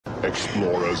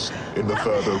Explorers in the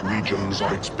further regions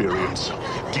of experience,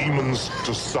 demons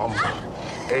to some,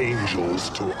 angels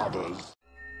to others.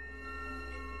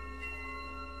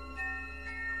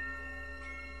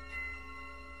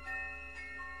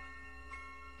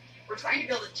 We're trying to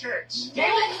build a church. Damn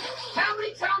it! How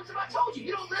many times have I told you?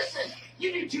 You don't listen.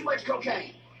 You do too much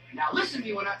cocaine. Now listen to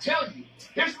me when I tell you.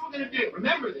 Here's what we're going to do.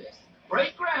 Remember this.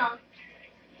 Break ground.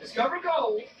 Discover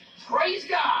gold. Praise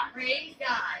God. Praise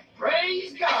God.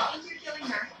 Praise God. I think you're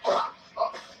killing her. Oh.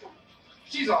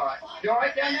 She's all right. You all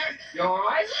right down there? You all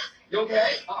right? You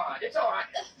okay? All right. It's all right.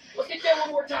 Let's get there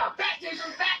one more time.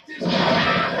 Baptism, baptism.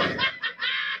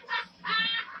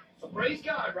 So praise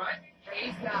God, right?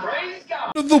 Praise God. Praise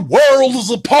God. The world is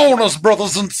upon us,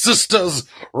 brothers and sisters.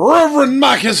 Reverend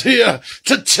Mike is here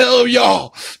to tell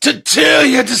you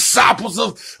disciples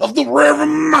of the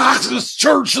Reverend Mike's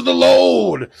Church of the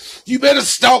Lord, you better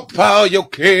stockpile your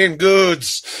canned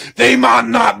goods. They might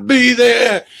not be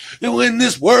there when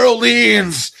this world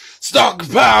ends.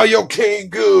 Stockpile your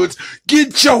canned goods.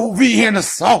 Get your Vienna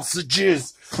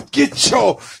sausages. Get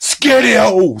your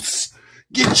SpaghettiOs.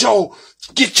 Get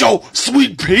your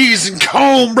sweet peas and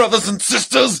corn, brothers and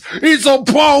sisters. It's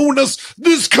upon us.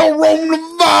 This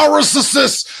coronavirus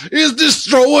is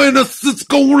destroying us. It's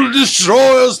going to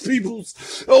destroy us,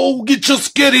 peoples. Oh, get your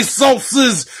spaghetti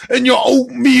sauces and your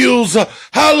oatmeals.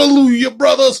 Hallelujah,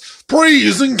 brothers.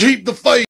 Praise and keep the faith.